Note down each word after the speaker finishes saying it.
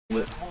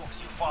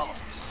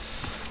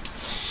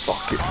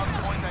Fuck it.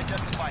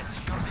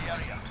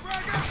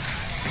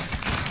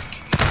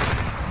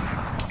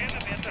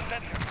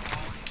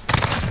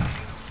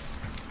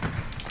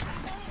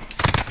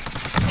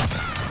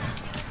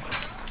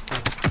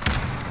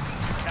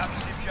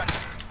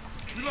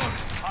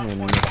 Yeah,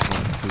 no, that's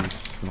not too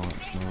smart,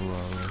 no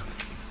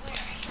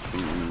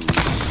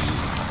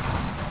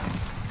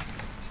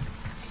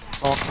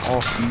Fuck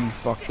off, you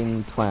fucking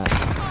twat.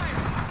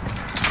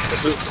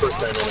 Let's move quick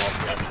down and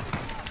out.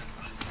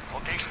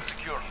 Location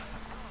secure.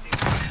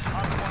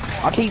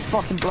 I keep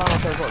fucking blowing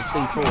up those like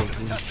C4s,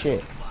 this is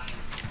shit.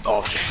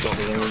 Oh, shit,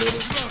 me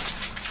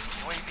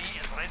UAV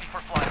is ready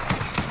for flight.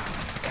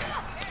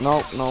 No.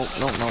 Dumb.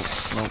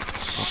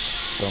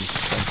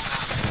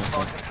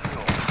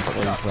 Fuck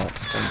those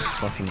twats, don't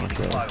fucking like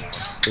that.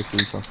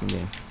 Pretty fucking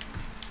game.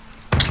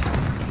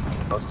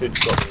 That's dude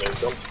got the name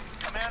done.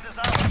 Command is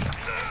out.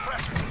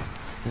 Pressure.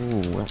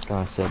 Ooh, that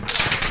guy said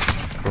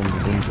from the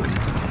dungeon.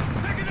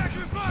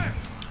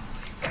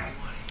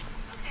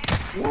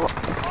 What?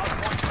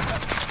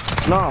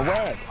 No,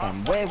 where, Cam?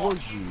 Where was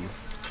you?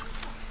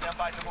 Stand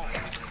by to move.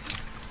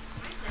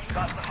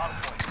 That's the hard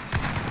point.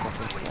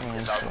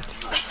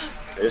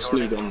 This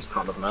new gun's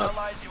kind of mad.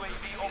 Allied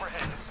UAV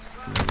overhead.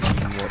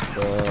 What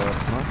the...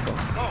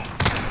 Go.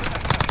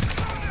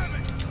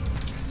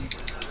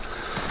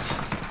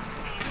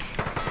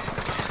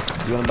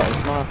 You want about the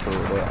sniper or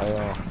the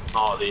AR?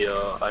 Oh, the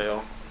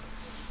AR.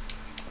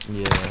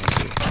 Yeah.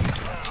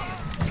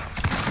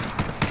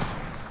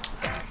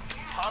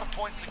 Hard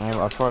point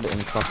secure. I tried it in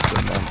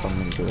custom, but I'm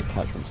gonna do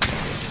attachments and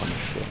all this kind of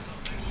shit.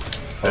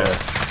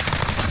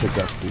 To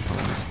get through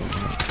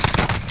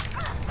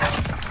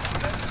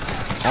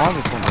I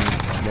just want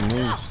the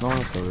new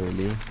sniper,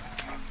 really.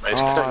 I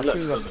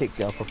think I picked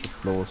it up off the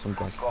floor, some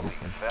guy's coming.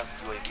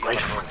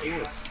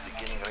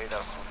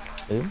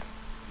 Who?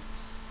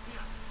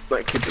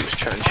 That kid that was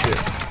chatting shit.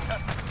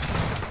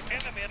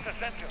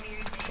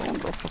 Oh,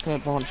 the fucking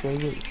advanced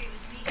UAV.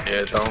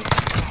 Yeah, don't.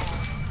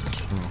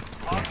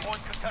 Hard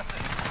point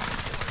contested.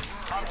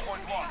 Hard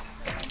point lost.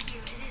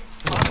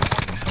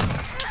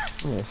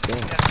 Yeah,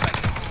 still.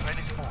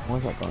 Ready to move.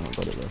 Why's that guy not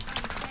got it though?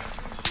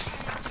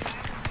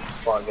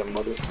 Fine again,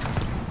 buddy.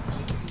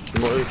 You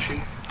want to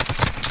shoot?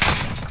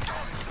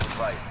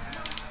 Right.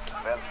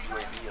 Advanced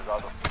UAV is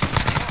out of.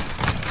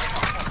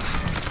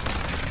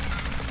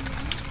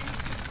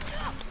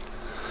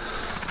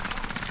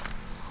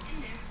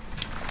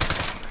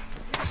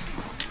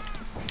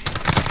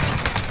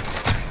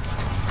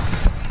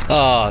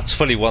 Ah, it's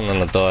fully one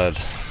and I died.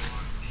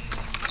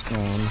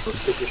 Let's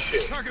take a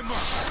shit.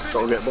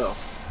 Gotta get better.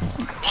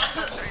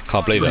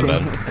 Can't believe that,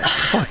 man.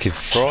 Fucking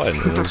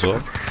frightening as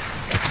well.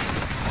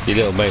 Your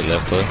little mate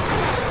left though. I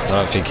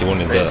don't think he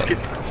wanted that.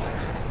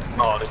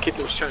 No, the kid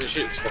that was chatting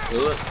shit is fucking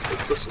left.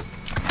 It's pussy.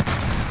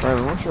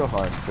 Raven, what's your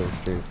highest kill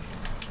streak?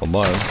 On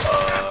mine?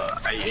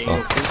 18.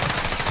 Oh.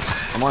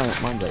 Mine's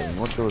 18.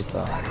 What's yours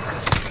that?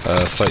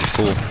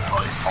 34.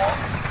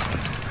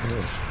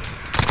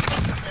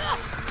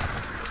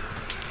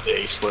 Yeah,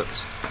 he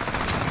slips.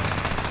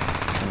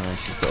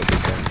 She's got a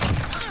big gun.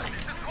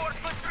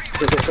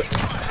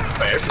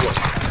 But everyone.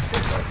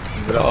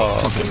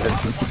 Oh.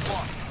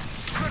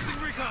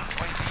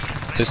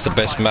 This is the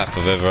best map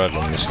I've ever had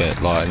on this game,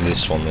 like in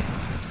this one.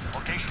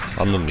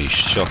 I'm normally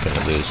shocking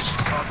at this.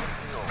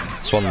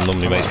 This one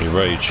normally makes me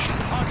rage.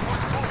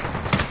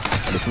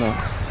 This map?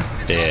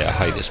 Yeah, I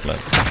hate this map.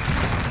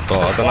 But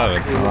I don't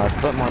know. I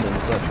don't mind it in the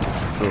search.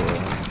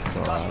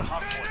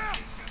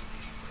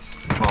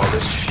 Oh,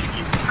 this shit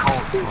you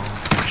can't do. You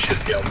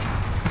should be able to.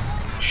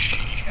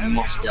 Shit, you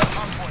must be able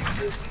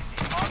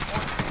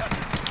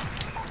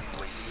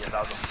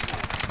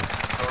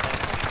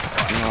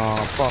No,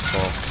 fuck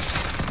off.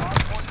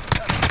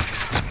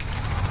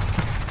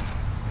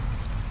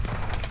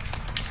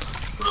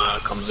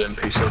 Comes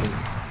MP7.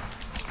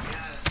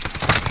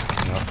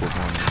 Yeah, I put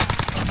one.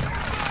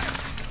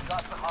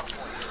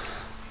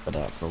 Got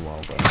that for a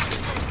while back.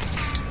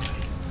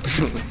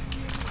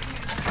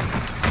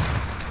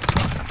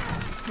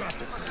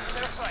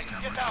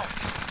 Get down.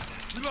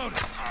 Reload.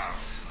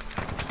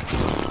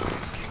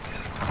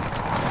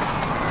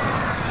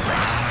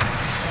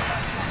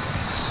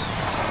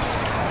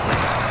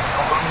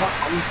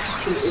 I'm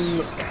fucking in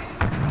the...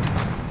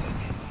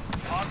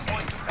 Hard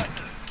point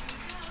contested.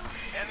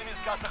 Enemies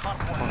got the hard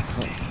point.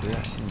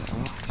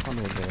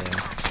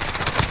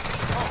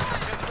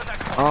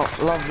 Oh,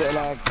 love it,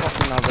 like,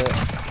 fucking love it.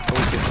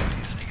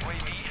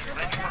 UAV is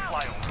ready for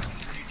flyover.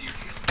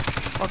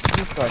 Fuck is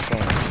this guy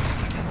saying?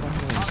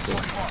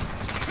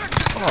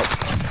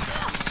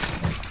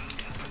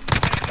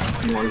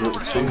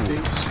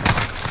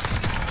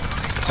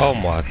 Oh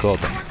my god.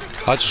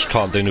 I just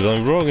can't do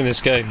anything wrong in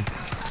this game.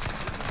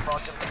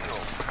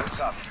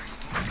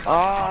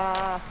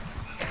 Ah!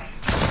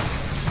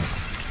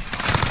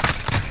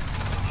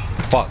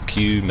 Fuck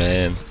you,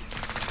 man.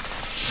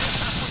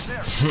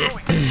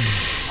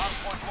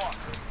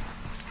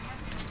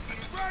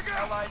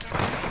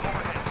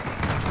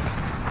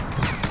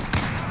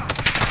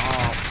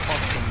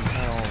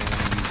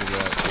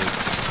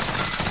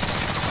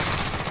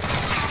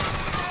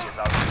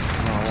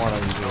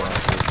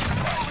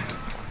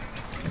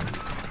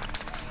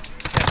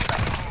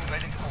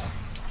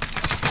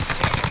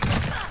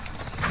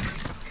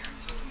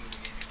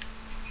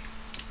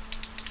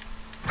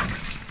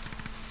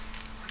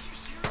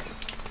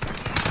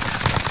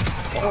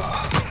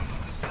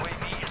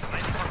 UAV is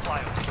ready for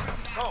flyover.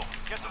 Go,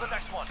 get to the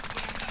next one.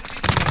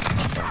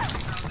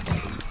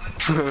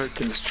 I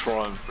can just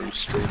try and through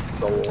street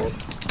so hard.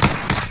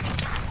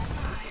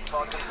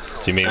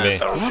 Do you mean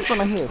me? I'm not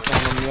gonna hear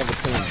someone on the other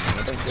team.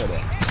 I don't get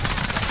it.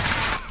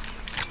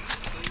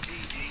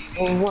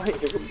 Oh wait,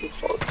 what the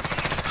fuck?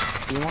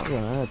 He might be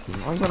on our team.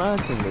 Oh, he's on our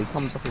team, but he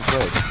comes up as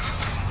red.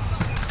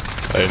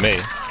 Oh, me?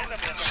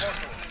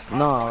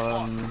 No,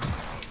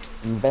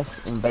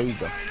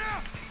 Invader.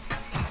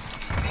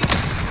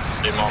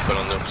 He might have been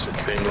on the opposite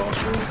team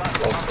last room.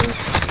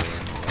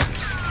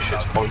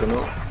 Shit's bugging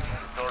up.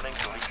 Returning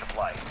to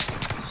resupply.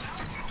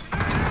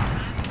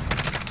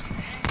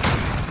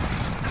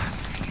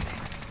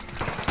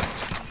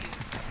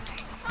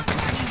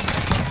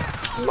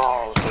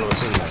 No, it's one of the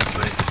teammates,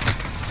 mate.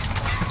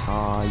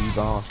 Ah, you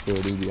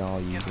bastard, you are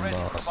you Get ready,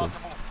 we're bastard. about to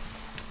move.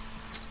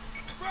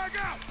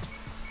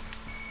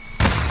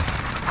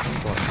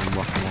 Got some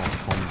rocking out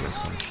bombs or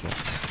some shit.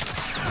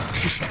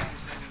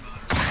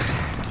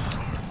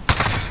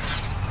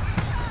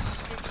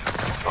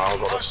 I've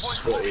got a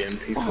sweaty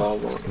MP5 on.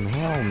 Fucking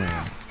hell,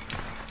 man.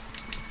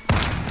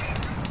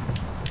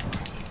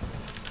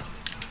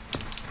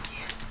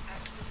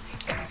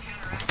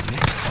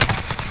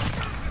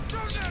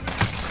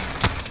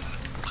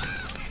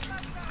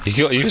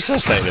 You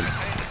assassinated him.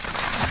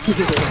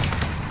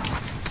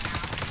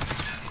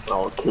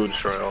 Oh, I killed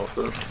straight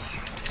after.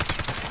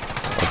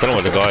 I don't know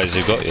what the guy is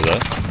who got you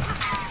there.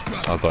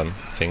 I got him,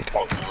 I think.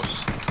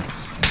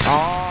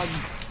 Ah, I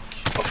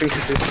think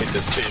it's this kid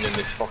that's sitting in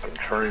this fucking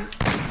train.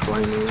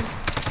 Blaming.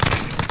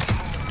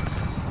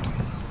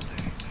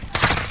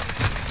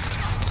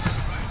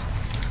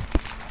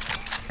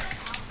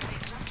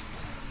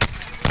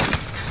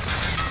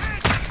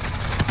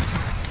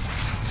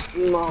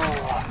 No.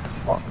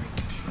 Fuck.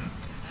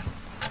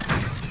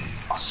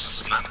 I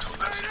snapped on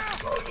that.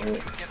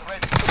 Get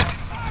ready.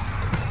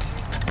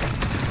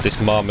 This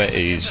Marmette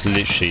is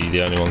literally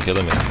the only one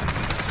killing me.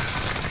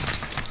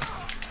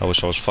 I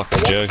wish I was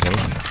fucking joking.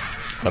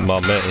 That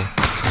Marmette.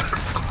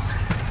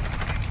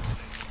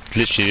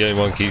 Literally the only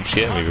one keeps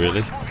getting me,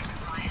 really.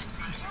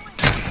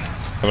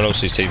 Everyone else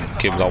seems to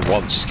kill me like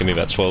once, he's given me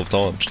about 12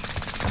 times.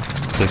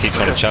 They keep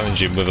trying to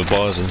challenge him with a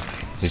Bizon.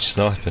 He's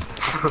sniping.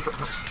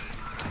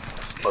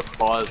 But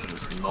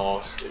Bizon's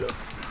nasty though.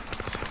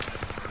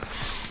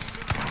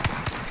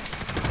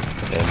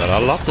 Yeah, man, I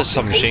love the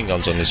submachine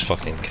guns on this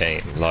fucking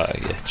game. Like,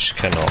 you just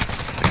cannot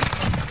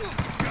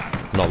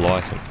not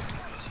like them.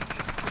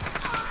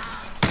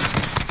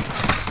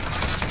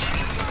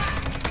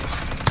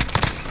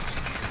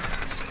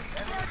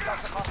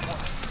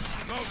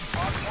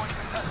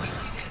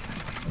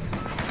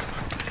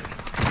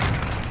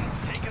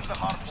 Taking the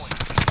hard point.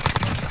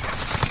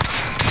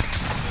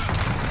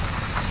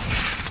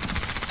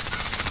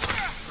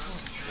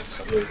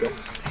 So there you go.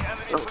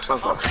 Oh,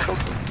 sounds like a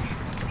shotgun.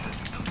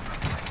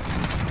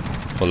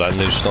 Well, that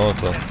new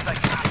sniper.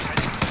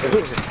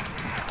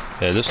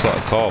 Yeah, it looks like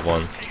a car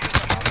one.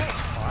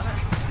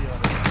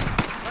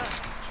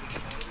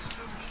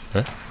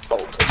 Huh?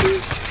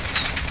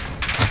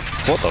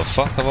 What the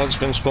fuck? Have I just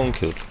been spawn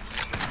killed? Go,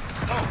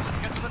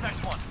 get to the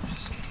next one.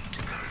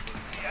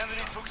 The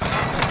enemy took the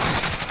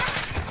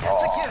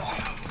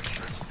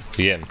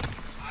PM.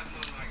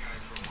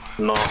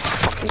 No,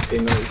 fucking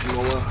teammates in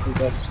my working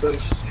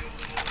bastards.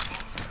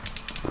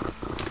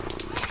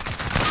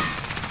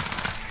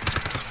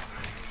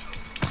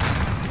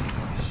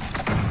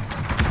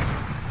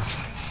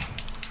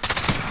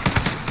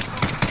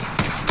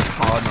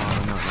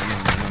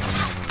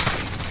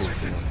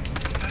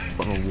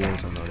 Got no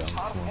walls on that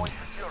one.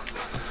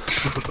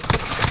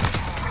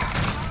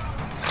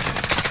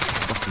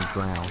 Fucking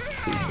ground,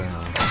 city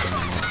ground.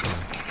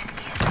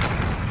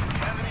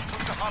 enemy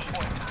took the hard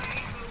point.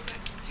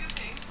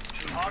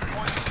 Hard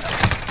point.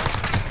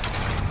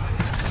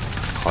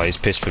 Oh, he's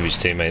pissed with his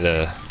teammate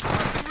there.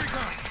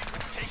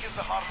 Taking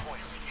the hard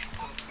point.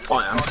 I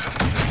am.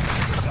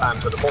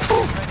 And to the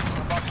bottom.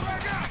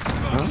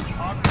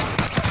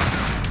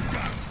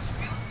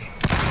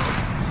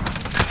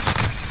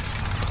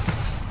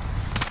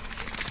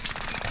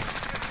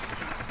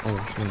 Oh,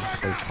 it's in the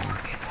safe one.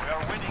 We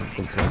are winning. I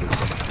think so.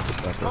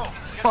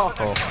 Fuck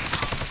off.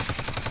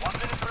 1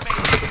 minute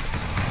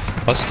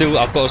remaining.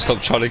 I've got to stop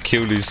trying to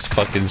kill these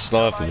fucking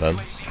sniper, man.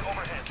 UAV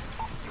overhead.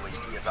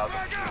 UAV is out of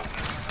fuel.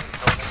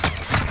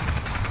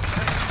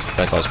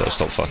 That guy's got to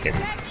stop fucking. I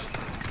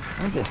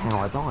don't get how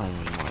I die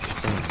in like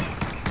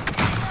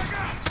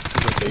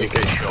You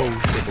get shot.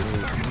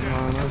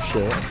 no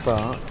shit,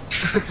 but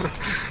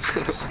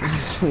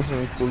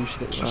it's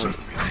bullshit, right?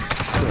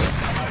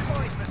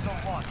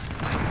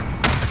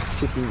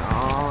 Chicken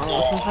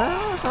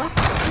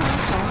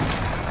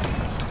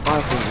I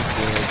think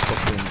it's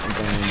fucking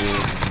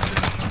abandoned.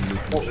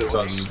 What is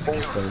that?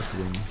 First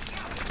win.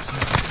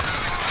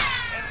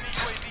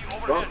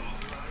 What?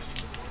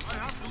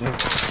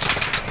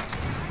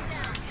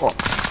 What?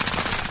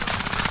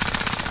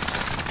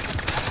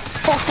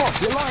 Fuck off,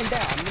 you're lying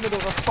down in the middle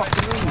of a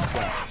fucking room,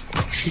 sir.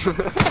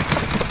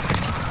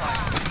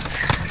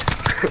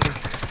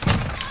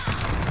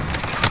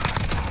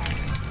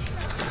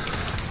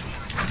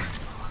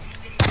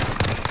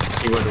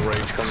 where the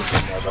rage comes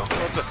from there,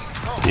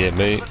 though. Yeah,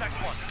 me.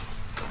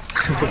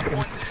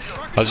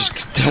 I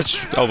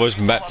just almost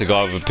mapped the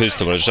guy with a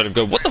pistol and I just had him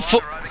go, what the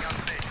fuck?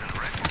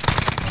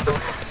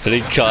 And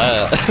he cut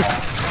out.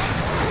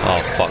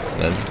 Oh fuck,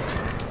 man.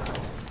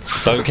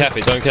 Don't cap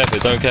it, don't cap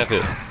it, don't cap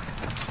it.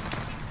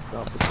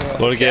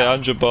 Wanna get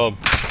 100 bomb.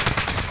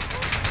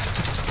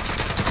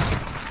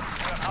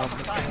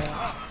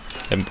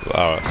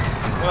 Alright.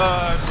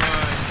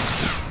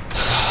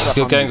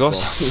 Good game,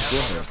 guys.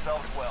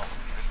 Yourselves well.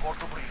 Report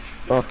to brief.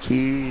 Fuck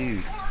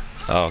you.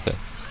 Oh, okay.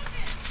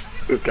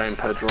 Good game,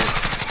 Pedro.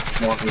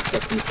 Martin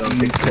second turn.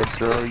 You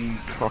Pedro, you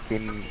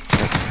fucking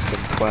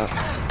excellent twat.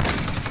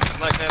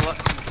 Like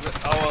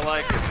how I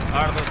like it.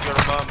 Arnold, your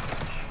mom.